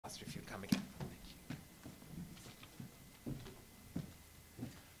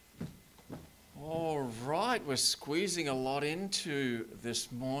right, we're squeezing a lot into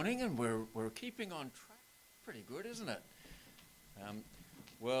this morning, and we're keeping on track. Pretty good, isn't it?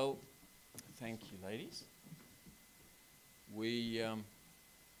 Well, thank you, ladies. We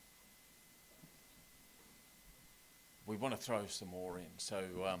want to throw some more in, so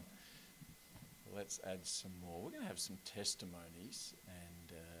let's add some more. We're going to have some testimonies,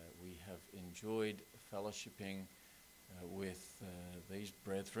 and we have enjoyed fellowshipping with these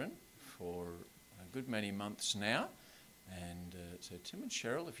brethren for a good many months now. And so Tim and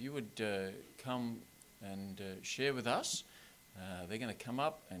Cheryl, if you would come and share with us. They're going to come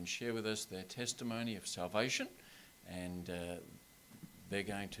up and share with us their testimony of salvation, and they're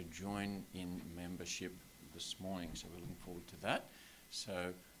going to join in membership this morning. So we're looking forward to that. So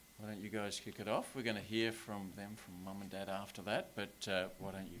why don't you guys kick it off? We're going to hear from them, from Mum and Dad after that, but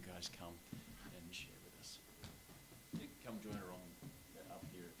why don't you guys come and share with us? You can come join her on up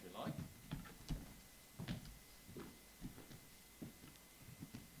here if you like.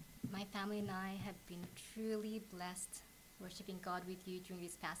 My family and I have been truly blessed worshiping God with you during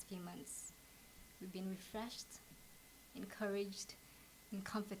these past few months. We've been refreshed, encouraged, and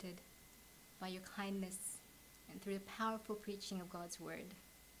comforted by your kindness and through the powerful preaching of God's word.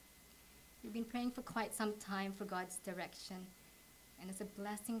 We've been praying for quite some time for God's direction, and it's a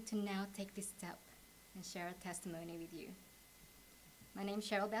blessing to now take this step and share a testimony with you. My name is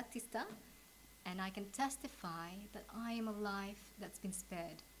Cheryl Baptista, and I can testify that I am a life that's been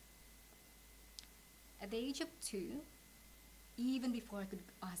spared. At the age of 2, even before I could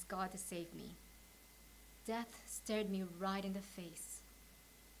ask God to save me, death stared me right in the face,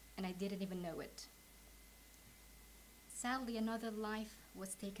 and I didn't even know it. Sadly, another life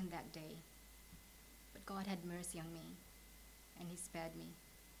was taken that day, but God had mercy on me, and he spared me.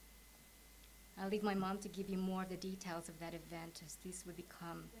 I'll leave my mom to give you more of the details of that event, as this would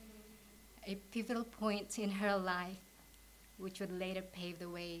become a pivotal point in her life, which would later pave the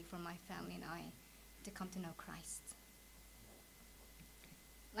way for my family and I to come to know Christ.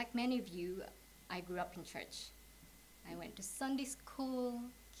 Like many of you, I grew up in church. I went to Sunday school,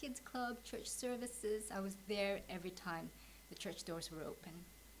 kids club, church services. I was there every time the church doors were open.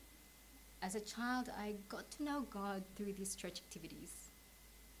 As a child, I got to know God through these church activities.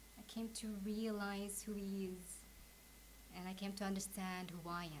 I came to realize who he is, and I came to understand who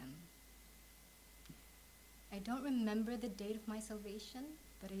I am. I don't remember the date of my salvation,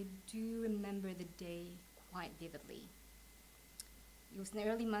 but I do remember the day quite vividly. It was in the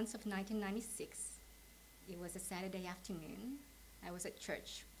early months of 1996. It was a Saturday afternoon. I was at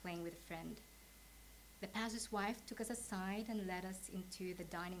church playing with a friend. The pastor's wife took us aside and led us into the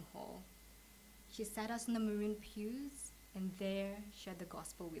dining hall. She sat us in the maroon pews and there shared the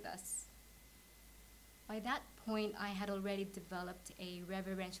gospel with us. By that point, I had already developed a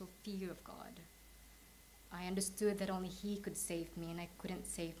reverential fear of God. I understood that only he could save me and I couldn't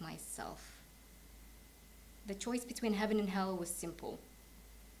save myself. The choice between heaven and hell was simple.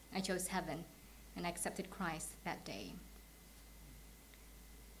 I chose heaven, and I accepted Christ that day.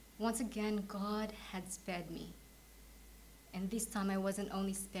 Once again, God had spared me. And this time I wasn't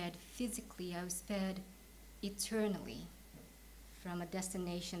only spared physically, I was spared eternally from a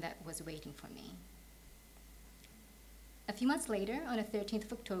destination that was waiting for me. A few months later, on the 13th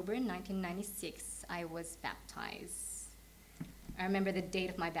of October 1996, I was baptized. I remember the date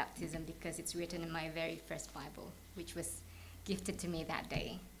of my baptism because it's written in my very first Bible, which was gifted to me that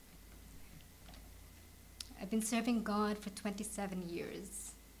day. I've been serving God for 27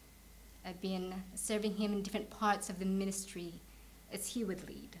 years. I've been serving him in different parts of the ministry as he would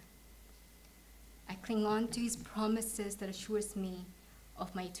lead. I cling on to his promises that assures me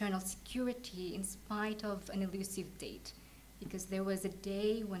of my eternal security in spite of an elusive date, because there was a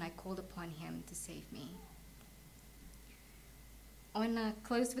day when I called upon him to save me. I want to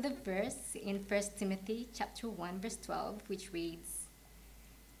close with a verse in 1 Timothy chapter 1, verse 12, which reads,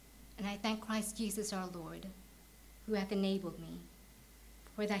 "And I thank Christ Jesus our Lord, who hath enabled me,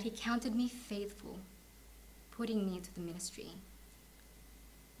 for that he counted me faithful, putting me into the ministry."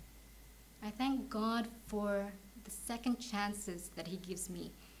 I thank God for the second chances that he gives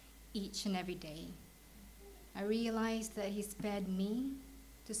me each and every day. I realize that he spared me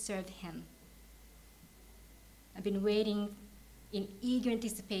to serve him. I've been waiting in eager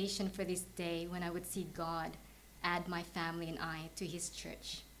anticipation for this day when I would see God add my family and I to his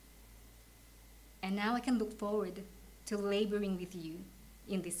church. And now I can look forward to laboring with you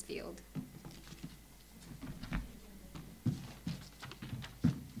in this field.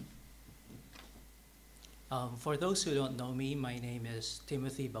 For those who don't know me, my name is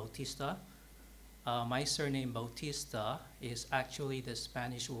Timothy Bautista. My surname Bautista is actually the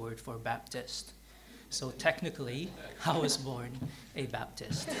Spanish word for Baptist. So technically, I was born a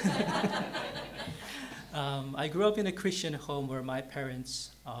Baptist. I grew up in a Christian home where my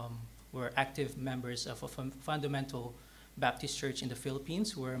parents were active members of a fundamental Baptist church in the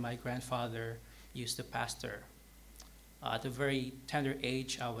Philippines, where my grandfather used to pastor. At a very tender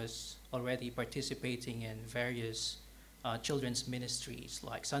age, I was already participating in various children's ministries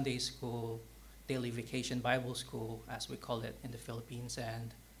like Sunday school, daily vacation Bible school, as we call it in the Philippines,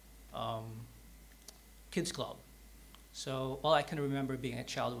 and kids club. So all I can remember being a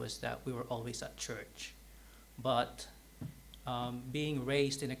child was that we were always at church. But being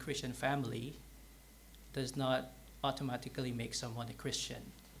raised in a Christian family does not automatically make someone a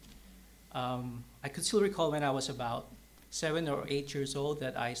Christian. I could still recall when I was about 7 or 8 years old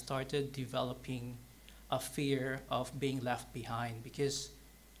that I started developing a fear of being left behind, because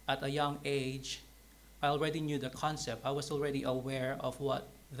at a young age, I already knew the concept. I was already aware of what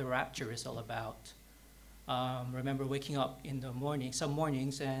the rapture is all about. Remember waking up in the morning, some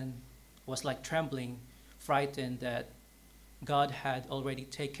mornings, and was like trembling, frightened that God had already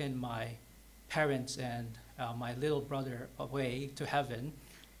taken my parents and my little brother away to heaven,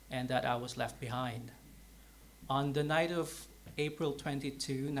 and that I was left behind. On the night of April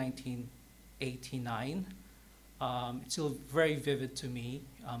 22, 1989, it's still very vivid to me.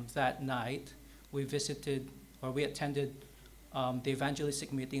 That night, we attended the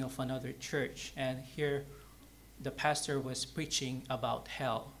evangelistic meeting of another church, and here the pastor was preaching about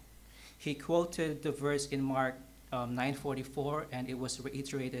hell. He quoted the verse in Mark 9:44, and it was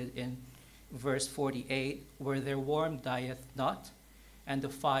reiterated in verse 48, where their worm dieth not, and the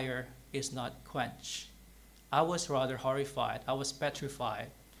fire is not quenched. I was rather horrified. I was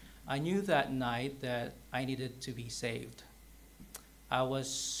petrified. I knew that night that I needed to be saved.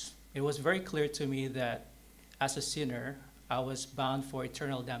 It was very clear to me that as a sinner, I was bound for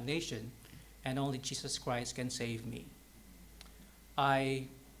eternal damnation, and only Jesus Christ can save me. I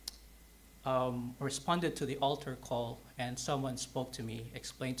responded to the altar call, and someone spoke to me,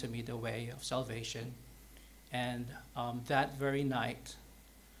 explained to me the way of salvation. And that very night,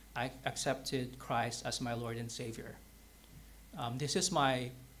 I accepted Christ as my Lord and Savior. This is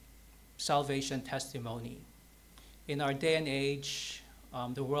my salvation testimony. In our day and age,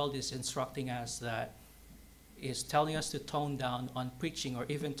 the world is instructing us that, is telling us to tone down on preaching or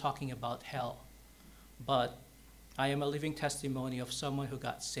even talking about hell. But I am a living testimony of someone who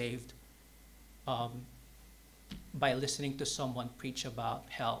got saved by listening to someone preach about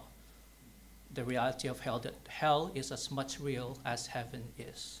hell, the reality of hell, that hell is as much real as heaven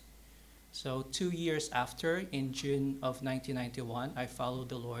is. So 2 years after, in June of 1991, I followed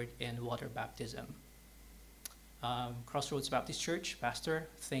the Lord in water baptism. Crossroads Baptist Church, Pastor,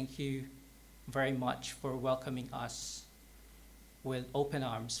 thank you very much for welcoming us with open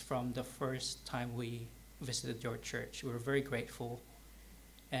arms from the first time we visited your church. We're very grateful,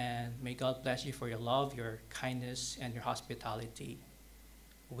 and may God bless you for your love, your kindness, and your hospitality.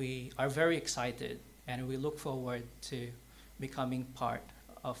 We are very excited, and we look forward to becoming part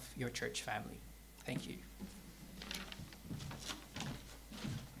of your church family. Thank you.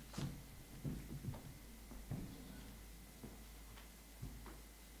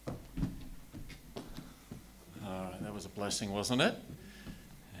 All right, that was a blessing, wasn't it?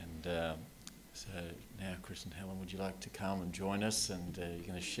 And so now, Chris and Helen, would you like to come and join us? And you're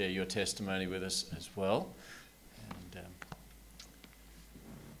going to share your testimony with us as well. And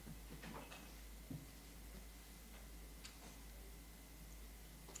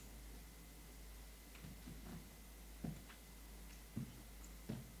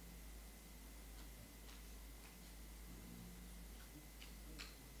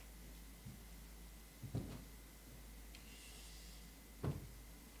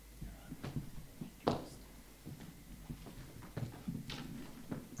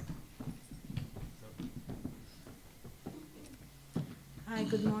Hi,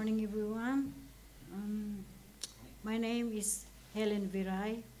 good morning, everyone. My name is Helen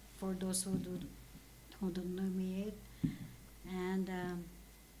Viray, for those who don't know me yet. And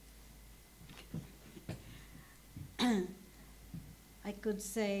I could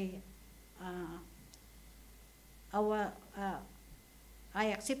say I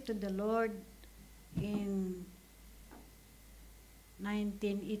accepted the Lord in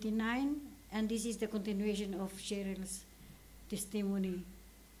 1989, and this is the continuation of Cheryl's testimony.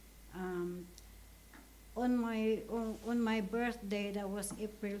 On my birthday, that was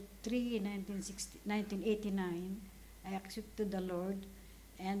April 3, 1989, I accepted the Lord,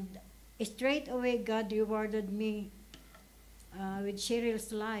 and straight away God rewarded me with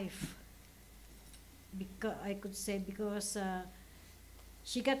Cheryl's life. Because I could say, because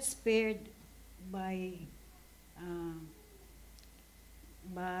she got spared by uh,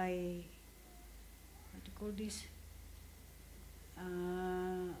 by what do you call this?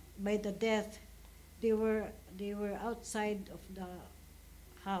 By the death. They were outside of the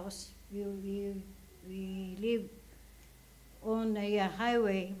house. We live on a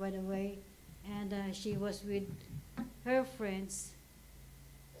highway, by the way, and she was with her friends.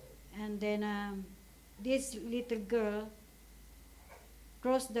 And then this little girl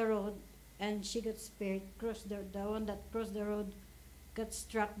crossed the road, and she got spared. The one that crossed the road got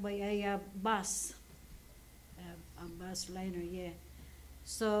struck by a bus, a bus liner, yeah.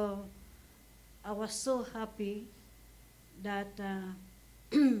 So I was so happy that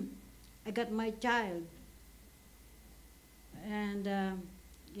I got my child. And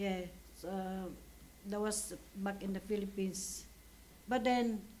yeah, so that was back in the Philippines. But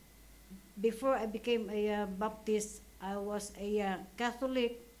then, before I became a Baptist, I was a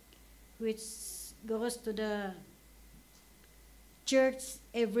Catholic, which goes to the church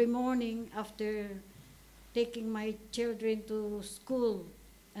every morning after taking my children to school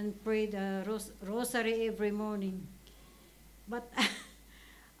and pray the rosary every morning. But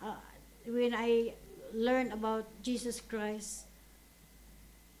when I learned about Jesus Christ,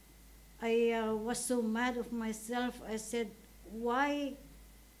 I was so mad of myself. I said, why?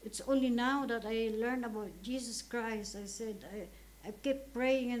 It's only now that I learned about Jesus Christ. I said, I kept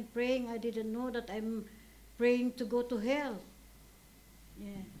praying and praying. I didn't know that I'm praying to go to hell.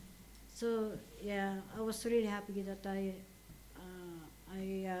 Yeah. So, yeah, I was really happy that I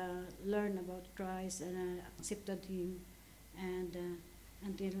learned about Christ and I accepted Him. And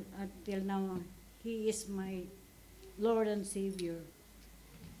until now, He is my Lord and Savior.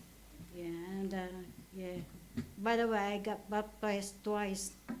 Yeah, and yeah. By the way, I got baptized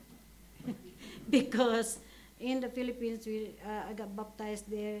twice because in the Philippines, I got baptized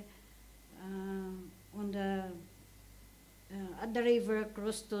there on the at the river,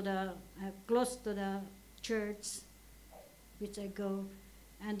 close to the church, which I go.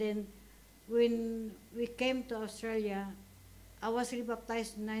 And then when we came to Australia, I was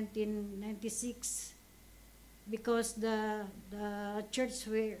rebaptized in 1996 because the church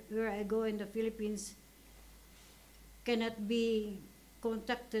where I go in the Philippines cannot be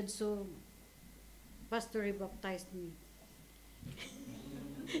contacted, so pastor rebaptized me.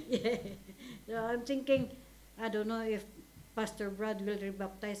 Yeah. So I'm thinking, I don't know if Pastor Brad will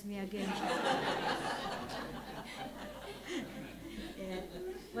rebaptize me again. Yeah.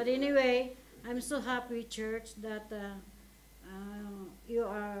 But anyway, I'm so happy, church, that you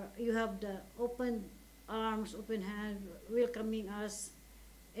have the open arms, open hand, welcoming us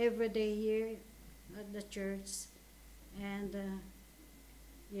every day here at the church. And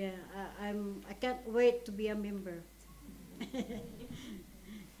yeah, I can't wait to be a member.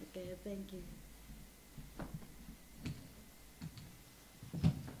 Okay, thank you.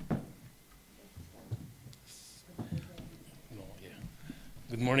 No, yeah.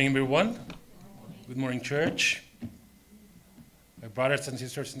 Good morning, everyone. Good morning, church. My brothers and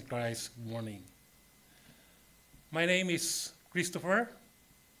sisters in Christ, good morning. My name is Christopher.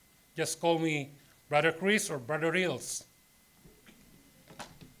 Just call me Brother Chris or Brother Reels.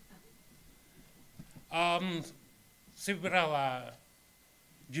 Several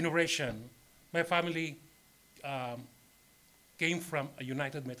generation, my family came from a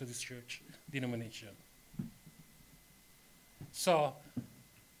United Methodist Church denomination. So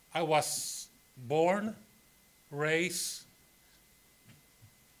I was born, raised,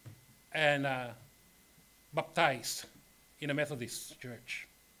 and baptized in a Methodist church.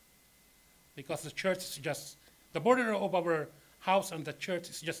 Because the church is just, the border of our house and the church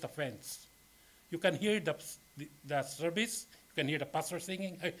is just a fence. You can hear the service, you can hear the pastor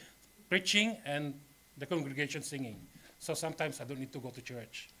singing, preaching, and the congregation singing. So sometimes I don't need to go to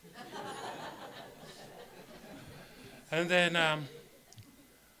church. And then,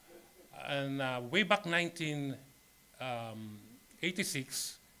 way back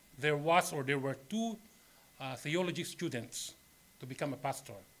 1986, there were two theology students to become a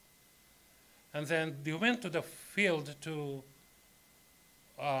pastor. And then they went to the field to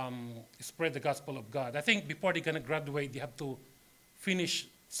spread the gospel of God. I think before they're going to graduate, they have to finish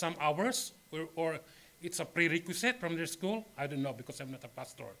some hours, or it's a prerequisite from their school. I don't know, because I'm not a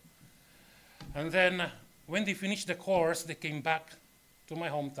pastor. And then when they finished the course, they came back to my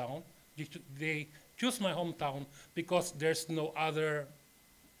hometown. They chose my hometown because there's no other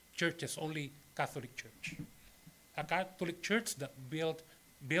churches, only Catholic Church. A Catholic church that built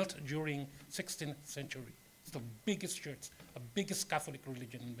during 16th century. It's the biggest church, the biggest Catholic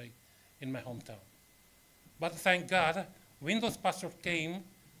religion in my hometown. But thank God, when those pastors came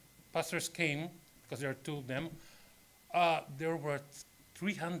pastors came, because there are two of them, there were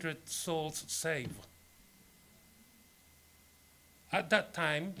 300 souls saved. At that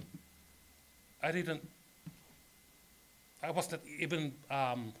time, I was not even,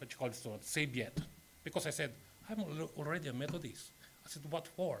 saved yet. Because I said, I'm already a Methodist. I said, what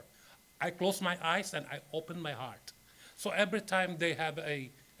for? I close my eyes and I open my heart. So every time they have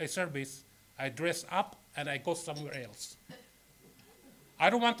a service, I dress up and I go somewhere else. I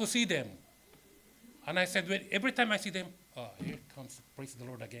don't want to see them. And I said, every time I see them, oh, here comes, praise the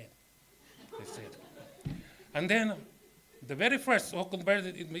Lord again, they said. And then the very first who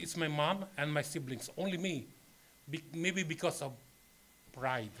converted is my mom and my siblings, only me, maybe because of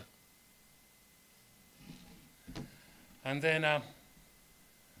pride. And then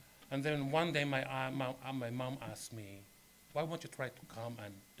one day my mom asked me, why won't you try to come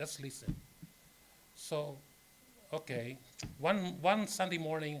and just listen? So, okay. One Sunday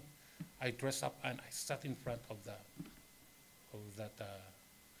morning, I dressed up and I sat in front of that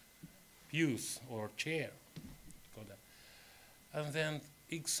pews or chair. And then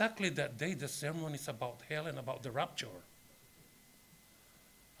exactly that day, the sermon is about Helen, about the rapture.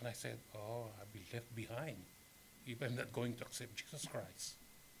 And I said, oh, I'll be left behind if I'm not going to accept Jesus Christ.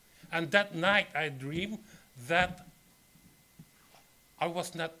 And that night, I dreamed that I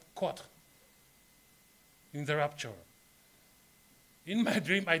was not caught in the rapture. In my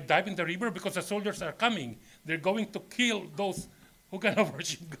dream, I dive in the river because the soldiers are coming. They're going to kill those who cannot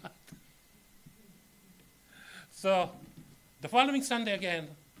worship God. So the following Sunday again,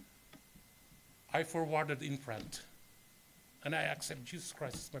 I forwarded in front. And I accept Jesus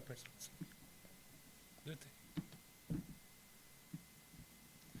Christ as my personal Savior.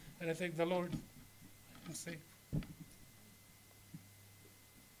 And I thank the Lord, I'm saved.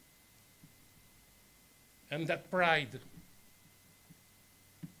 And that pride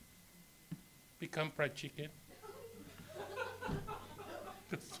become fried chicken.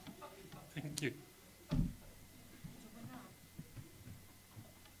 Thank you.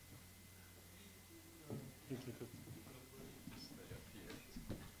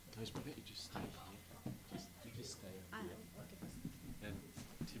 Guys, why don't you just stay here? You just stay up here. And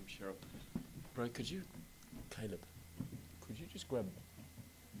Tim, Cheryl. Bro, Caleb, could you just grab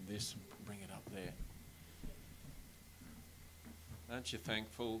this and bring it up there? Aren't you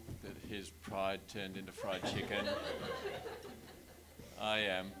thankful that his pride turned into fried chicken? I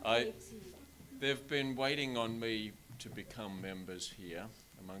am. They've been waiting on me to become members here,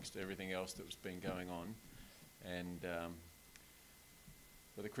 amongst everything else that's been going on. And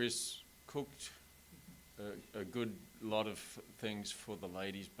Brother Chris cooked a good lot of things for the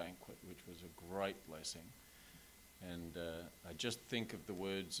ladies' banquet, which was a great blessing. And I just think of the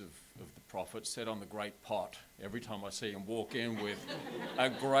words of the prophet said on the great pot every time I see him walk in with a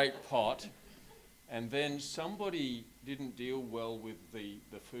great pot. And then somebody didn't deal well with the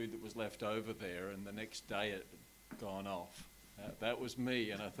food that was left over there, and the next day it had gone off. That was me,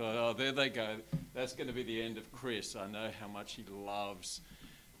 and I thought, oh, there they go. That's going to be the end of Chris. I know how much he loves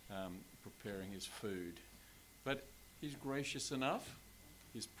preparing his food. But he's gracious enough.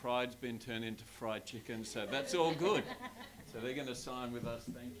 His pride's been turned into fried chicken, so that's all good. So they're going to sign with us.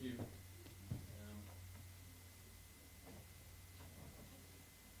 Thank you.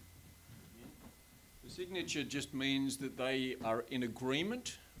 The signature just means that they are in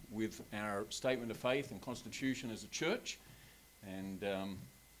agreement with our statement of faith and constitution as a church, and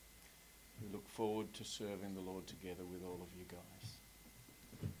we look forward to serving the Lord together with all of you guys.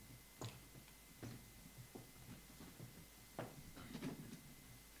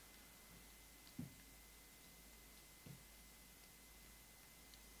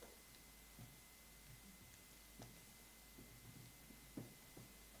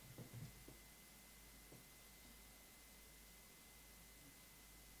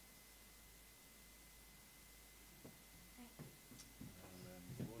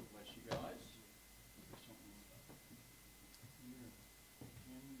 Lord bless you guys.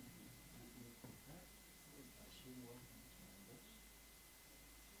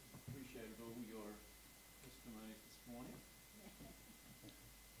 Appreciated all your testimonies this morning.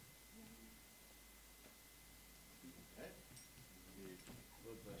 Okay.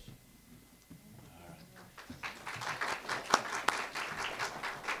 Lord bless you. All right.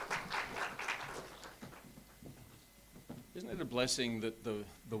 Isn't it a blessing that the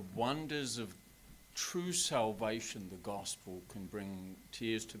wonders of true salvation, the gospel, can bring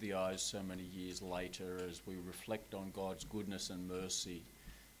tears to the eyes so many years later as we reflect on God's goodness and mercy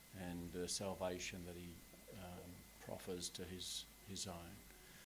and salvation that he proffers to his own.